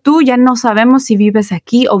 Oye, tú, ya no sabemos si vives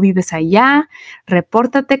aquí o vives allá.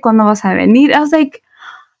 Repórtate cuando vas a venir. I was like,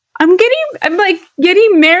 I'm like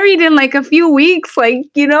getting married in like a few weeks, like,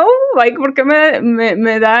 you know, like, porque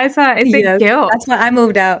me da ese guilt. That's why I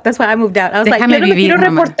moved out. I was like, Déjame yo no me quiero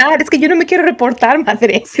vivir, mamá. reportar. Es que yo no me quiero reportar,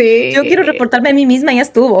 madre. Sí. Yo quiero reportarme a mí misma y ya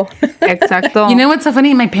estuvo. Exacto. You know what's so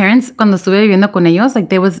funny? My parents, cuando estuve viviendo con ellos, like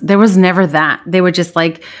there was never that. They were just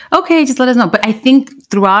like, okay, just let us know. But I think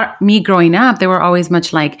throughout me growing up, they were always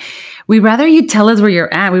much like, we'd rather you tell us where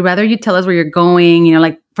you're at. We'd rather you tell us where you're going. You know,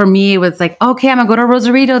 like for me, it was like, okay, I'm going to go to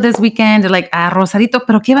Rosarito this weekend. They're like, Rosarito,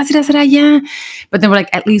 pero ¿qué vas a ir a hacer allá? But then we're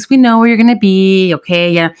like, at least we know where you're going to be.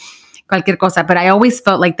 Okay, yeah, cualquier cosa. But I always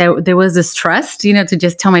felt like there was this trust, you know, to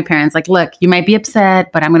just tell my parents, like, look, you might be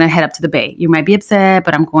upset, but I'm going to head up to the Bay. You might be upset,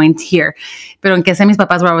 but I'm going here. Pero en que sea mis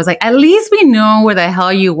papás were always like, at least we know where the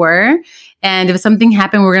hell you were. And if something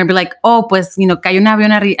happened, we're going to be like, oh, pues, you know, cayó un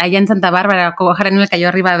avión allá en Santa Bárbara, ojalá no le cayó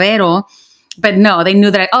a Ribavero. But no, they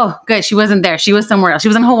knew that, oh, good, she wasn't there. She was somewhere else. She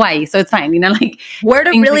was in Hawaii, so it's fine. You know, like where to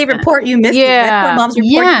really like report you missed me. That's my mom's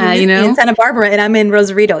report you know, in Santa Barbara, and I'm in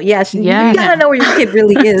Rosarito. Yeah, you gotta know where your kid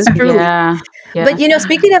really is, truly. Yeah. But, you know,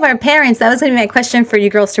 speaking of our parents, that was going to be my question for you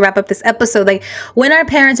girls to wrap up this episode. Like, when our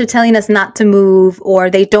parents are telling us not to move or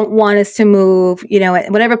they don't want us to move, you know,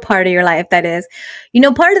 whatever part of your life that is, you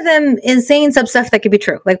know, part of them is saying some stuff that could be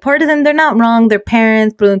true. Like, part of them, they're not wrong. They're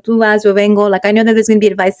parents. Like, I know that there's going to be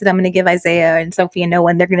advice that I'm going to give Isaiah and Sophie and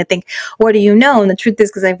Noah, and they're going to think, what do you know? And the truth is,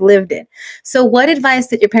 because I've lived it. So what advice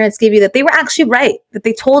did your parents give you that they were actually right, that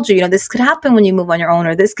they told you, you know, this could happen when you move on your own,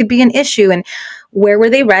 or this could be an issue? And where were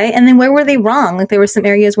they right? And then where were they wrong? Like, there were some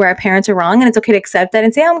areas where our parents are wrong, and it's okay to accept that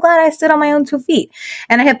and say, I'm glad I stood on my own 2 feet.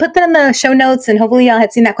 And I have put that in the show notes, and hopefully y'all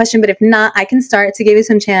had seen that question. But if not, I can start to give you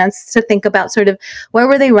some chance to think about sort of where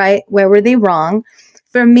were they right? Where were they wrong?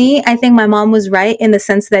 For me, I think my mom was right in the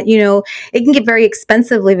sense that, you know, it can get very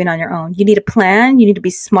expensive living on your own. You need a plan. You need to be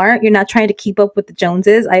smart. You're not trying to keep up with the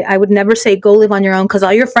Joneses. I would never say go live on your own because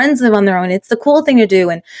all your friends live on their own. It's the cool thing to do,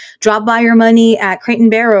 and drop by your money at Crate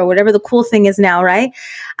and Barrel, whatever the cool thing is now, right?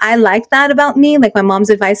 I like that about me. Like, my mom's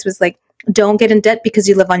advice was like, don't get in debt because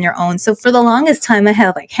you live on your own. So for the longest time, I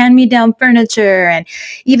had like hand-me-down furniture. And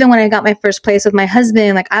even when I got my first place with my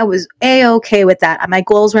husband, like, I was A-okay with that. My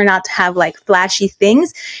goals were not to have like flashy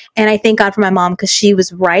things. And I thank God for my mom because she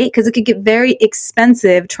was right, because it could get very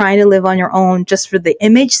expensive trying to live on your own just for the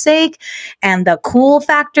image sake and the cool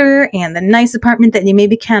factor and the nice apartment that you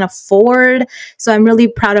maybe can't afford. So I'm really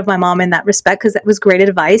proud of my mom in that respect, because that was great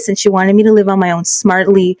advice. And she wanted me to live on my own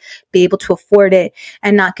smartly, be able to afford it,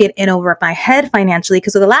 and not get in over my head financially,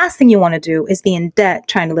 because the last thing you want to do is be in debt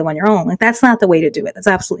trying to live on your own. Like, that's not the way to do it. That's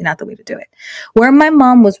absolutely not the way to do it. Where my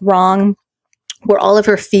mom was wrong were all of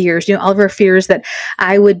her fears, you know, all of her fears that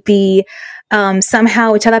I would be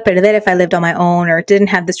somehow echada a perder if I lived on my own, or didn't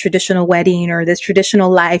have this traditional wedding or this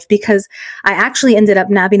traditional life, because I actually ended up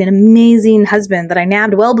nabbing an amazing husband that I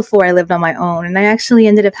nabbed well before I lived on my own. And I actually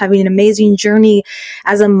ended up having an amazing journey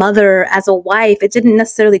as a mother, as a wife. It didn't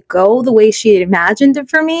necessarily go the way she had imagined it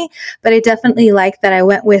for me, but I definitely like that I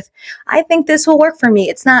went with, I think this will work for me.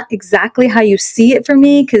 It's not exactly how you see it for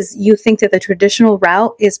me, because you think that the traditional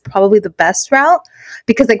route is probably the best route.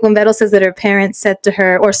 Because like when Vero says that her parents said to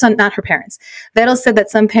her, or some, not her parents, Vero said that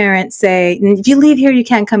some parents say, if you leave here, you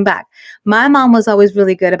can't come back. My mom was always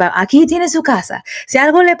really good about, aquí tiene su casa. Si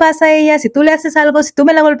algo le pasa a ella, si tú le haces algo, si tú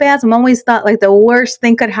me la golpeas, mom always thought like the worst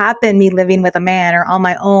thing could happen, me living with a man or on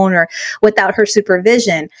my own or without her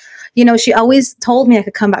supervision. You know, she always told me I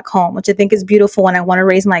could come back home, which I think is beautiful, and I want to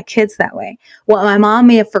raise my kids that way. What my mom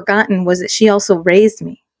may have forgotten was that she also raised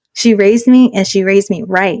me. She raised me, and she raised me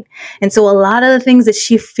right. And so a lot of the things that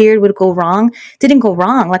she feared would go wrong didn't go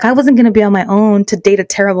wrong. Like, I wasn't going to be on my own to date a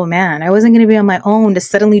terrible man. I wasn't going to be on my own to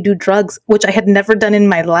suddenly do drugs, which I had never done in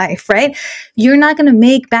my life, right? You're not going to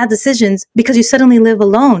make bad decisions because you suddenly live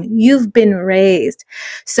alone. You've been raised.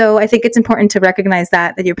 So I think it's important to recognize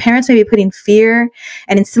that your parents may be putting fear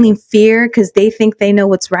and instilling fear because they think they know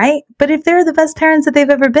what's right. But if they're the best parents that they've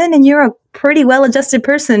ever been, and you're a pretty well-adjusted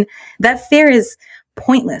person, that fear is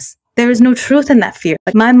pointless. There is no truth in that fear.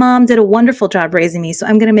 Like, my mom did a wonderful job raising me, so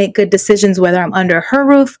I'm going to make good decisions whether I'm under her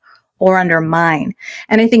roof or under mine.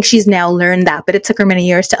 And I think she's now learned that, but it took her many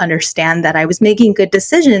years to understand that I was making good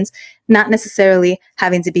decisions, not necessarily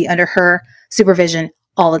having to be under her supervision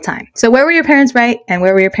all the time. So where were your parents right and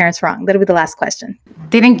where were your parents wrong? That'll be the last question.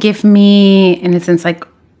 They didn't give me, in a sense, like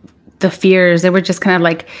the fears. They were just kind of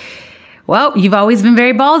like, well, you've always been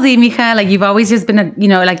very ballsy, mija. Like, you've always just been,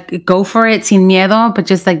 like, go for it, sin miedo, but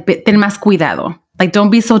just like, ten más cuidado. Like,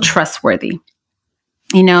 don't be so trustworthy.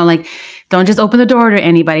 Like, don't just open the door to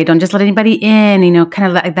anybody. Don't just let anybody in, kind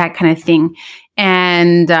of like that kind of thing.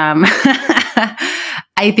 And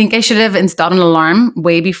I I think I should have installed an alarm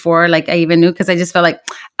way before, like I even knew, because I just felt like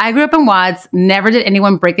I grew up in Watts, never did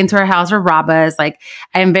anyone break into our house or rob us. Like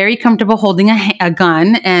I am very comfortable holding a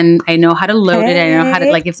gun, and I know how to load it. I know how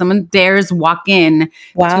to, like, if someone dares walk in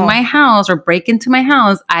to my house or break into my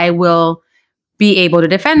house, I will be able to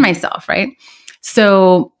defend myself, right?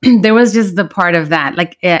 So there was just the part of that.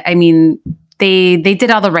 Like, I mean, they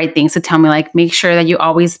did all the right things to tell me, like, make sure that you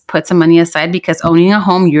always put some money aside, because owning a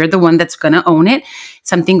home, you're the one that's going to own it.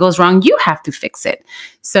 Something goes wrong, you have to fix it.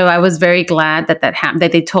 So I was very glad that happened,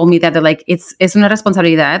 that they told me that they're like, it's una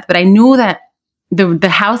responsabilidad. But I knew that the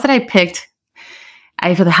house that I picked,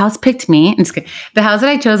 I feel the house picked me. I'm just kidding. The house that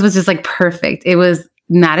I chose was just like perfect. It was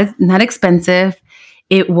not expensive.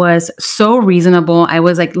 It was so reasonable. I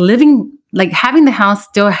was like living, like having the house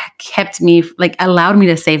still kept me, like allowed me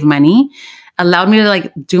to save money, allowed me to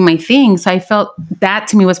like do my thing. So I felt that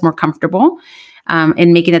to me was more comfortable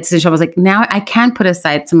in making that decision. I was like, now I can put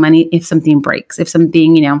aside some money if something breaks, if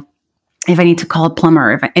something, if I need to call a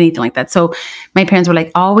plumber, if anything like that. So my parents were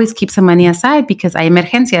like, always keep some money aside because hay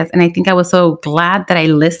emergencias. And I think I was so glad that I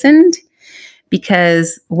listened,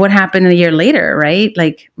 because what happened a year later, right?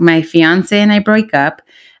 Like my fiance and I broke up.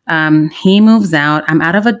 He moves out. I'm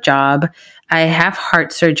out of a job. I have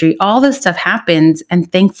heart surgery. All this stuff happens.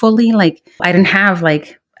 And thankfully, like I didn't have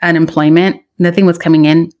like unemployment. Nothing was coming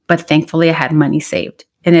in, but thankfully I had money saved.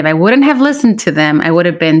 And if I wouldn't have listened to them, I would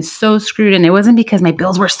have been so screwed. And it wasn't because my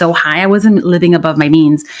bills were so high. I wasn't living above my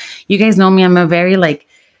means. You guys know me. I'm a very like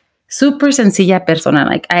super sencilla persona.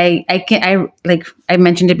 Like I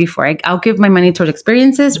mentioned it before. I'll give my money towards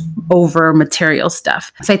experiences over material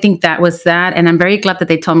stuff. So I think that was that. And I'm very glad that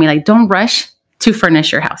they told me, like, don't rush to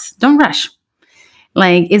furnish your house. Don't rush.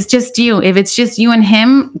 Like, it's just you. If it's just you and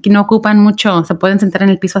him, no ocupan mucho. Se pueden sentar en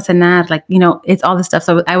el piso a cenar. Like, it's all this stuff.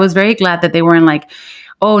 So I was very glad that they weren't like,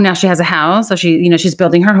 oh, now she has a house. So she, she's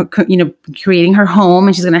building her, creating her home,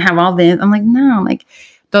 and she's going to have all this. I'm like, no, like,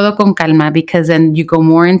 todo con calma, because then you go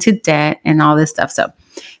more into debt and all this stuff. So,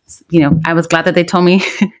 I was glad that they told me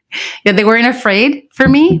that they weren't afraid for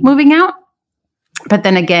me moving out. But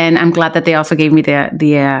then again, I'm glad that they also gave me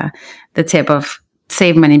the tip of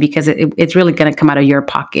save money, because it's really going to come out of your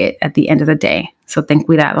pocket at the end of the day. So ten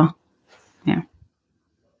cuidado. Yeah.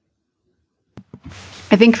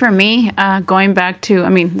 I think for me, going back to,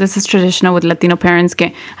 this is traditional with Latino parents,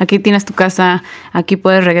 que aquí tienes tu casa, aquí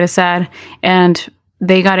puedes regresar, and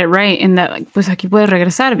they got it right in that, like, pues aquí puedes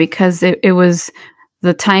regresar, because it was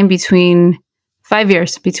the time between 5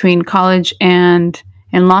 years between college and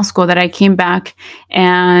law school that I came back.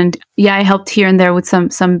 And yeah, I helped here and there with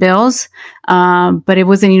some bills, but it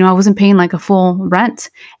wasn't, I wasn't paying like a full rent.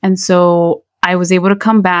 And so I was able to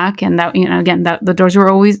come back, and that, again, that the doors were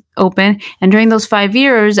always open. And during those 5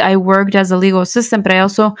 years, I worked as a legal assistant, but I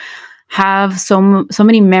also have so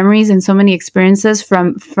many memories and so many experiences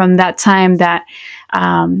from that time that,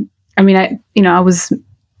 I was,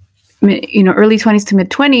 early 20s to mid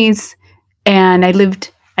 20s, and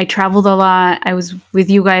I traveled a lot. I was with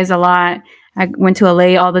you guys a lot. I went to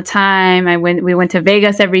LA all the time. We went to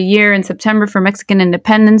Vegas every year in September for Mexican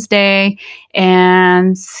Independence Day.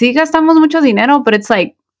 And sí gastamos mucho dinero, but it's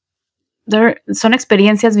like, son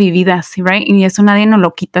experiencias vividas, right? Y eso nadie nos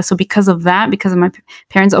lo quita. So because of that, because of my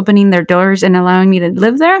parents opening their doors and allowing me to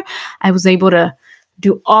live there, I was able to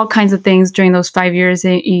do all kinds of things during those 5 years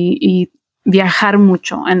y viajar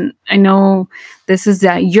mucho. And I know this is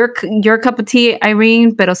your cup of tea,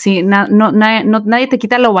 Irene, pero sí, nadie te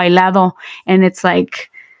quita lo bailado. And it's like,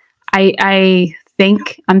 I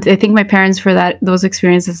thank my parents for those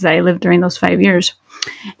experiences that I lived during those 5 years.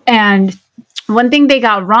 And one thing they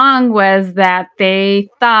got wrong was that they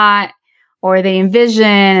thought, or they envisioned,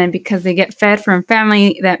 and because they get fed from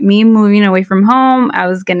family, that me moving away from home, I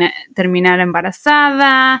was going to terminar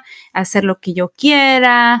embarazada, hacer lo que yo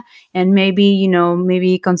quiera, and maybe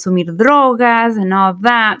consumir drogas and all of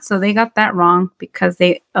that. So they got that wrong, because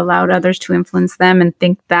they allowed others to influence them and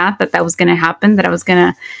think that was going to happen, that I was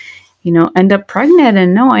going to, end up pregnant.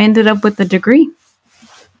 And no, I ended up with a degree.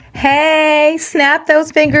 Hey, snap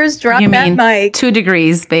those fingers, drop that mic. 2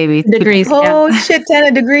 degrees, baby. Degrees. Oh, yeah. Shit ton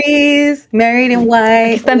of degrees. Married and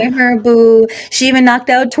white. Her boo. She even knocked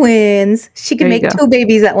out twins. She can make 2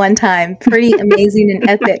 babies at one time. Pretty amazing and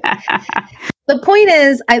epic. The point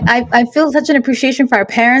is, I feel such an appreciation for our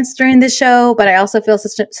parents during this show, but I also feel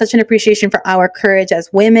such an appreciation for our courage as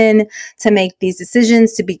women to make these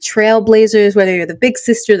decisions, to be trailblazers, whether you're the big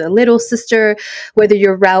sister, the little sister, whether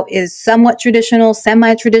your route is somewhat traditional,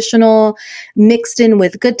 semi-traditional, mixed in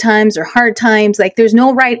with good times or hard times. Like, there's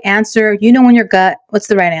no right answer. In your gut what's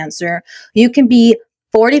the right answer. You can be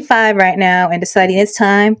 45 right now and deciding it's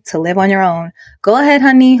time to live on your own. Go ahead,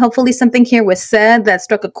 honey. Hopefully something here was said that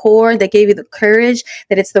struck a chord, that gave you the courage,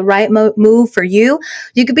 that it's the right move for you.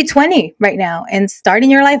 You could be 20 right now and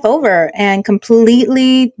starting your life over and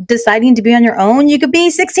completely deciding to be on your own. You could be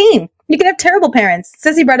 16. You could have terrible parents.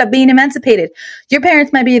 Sissy brought up being emancipated. Your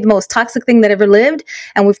parents might be the most toxic thing that ever lived.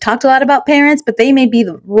 And we've talked a lot about parents, but they may be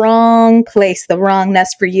the wrong place, the wrong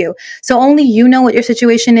nest for you. So only you know what your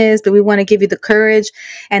situation is, but we want to give you the courage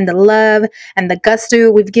and the love and the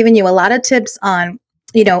gusto. We've given you a lot of tips on,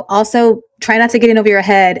 also try not to get in over your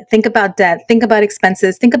head. Think about debt. Think about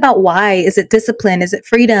expenses. Think about why. Is it discipline? Is it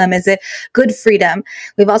freedom? Is it good freedom?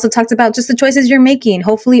 We've also talked about just the choices you're making.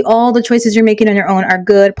 Hopefully all the choices you're making on your own are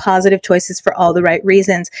good, positive choices for all the right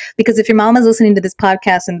reasons. Because if your mom is listening to this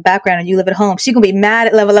podcast in the background and you live at home, she's going to be mad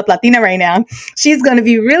at Level Up Latina right now. She's going to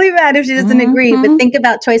be really mad if she doesn't agree. But think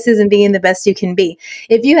about choices and being the best you can be.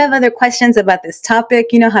 If you have other questions about this topic,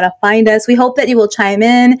 you know how to find us. We hope that you will chime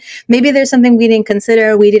in. Maybe there's something we didn't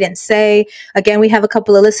consider, we didn't say. Again, we have a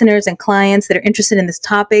couple of listeners and clients that are interested in this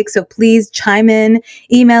topic, so please chime in,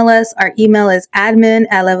 email us. Our email is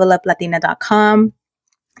admin@leveluplatina.com.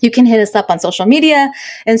 You can hit us up on social media,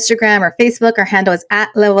 Instagram or Facebook. Our handle is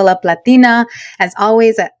 @leveluplatina. As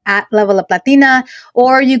always, at @leveluplatina.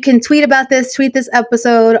 Or you can tweet this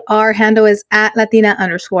episode. Our handle is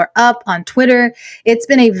 @Latina_up on Twitter. It's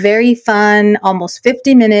been a very fun, almost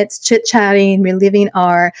 50 minutes chit-chatting, reliving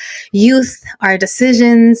our youth, our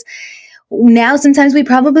decisions. Now, sometimes we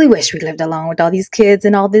probably wish we lived alone with all these kids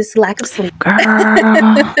and all this lack of sleep.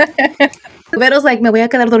 Vero's like, me voy a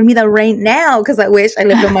quedar dormida right now because I wish I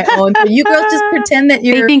lived on my own. So you girls just pretend that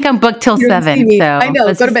you're... They think I'm booked till 7, so... I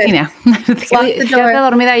know, go to bed. Lock the door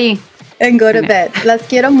dormida allí. and go to bed. Las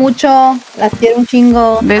quiero mucho. Las quiero un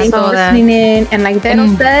chingo. Thanks for listening in. And like Vero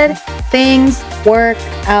said, things work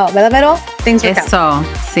out. ¿Verdad, Vero? Things work out. Eso,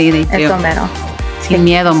 sí, they do. Eso, Vero. Sin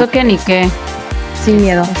miedo. Eso que ni qué. Sin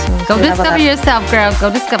miedo. Go discover yourself, girl.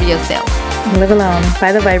 Go discover yourself. Live alone.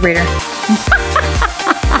 Buy the vibrator.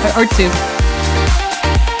 Or 2.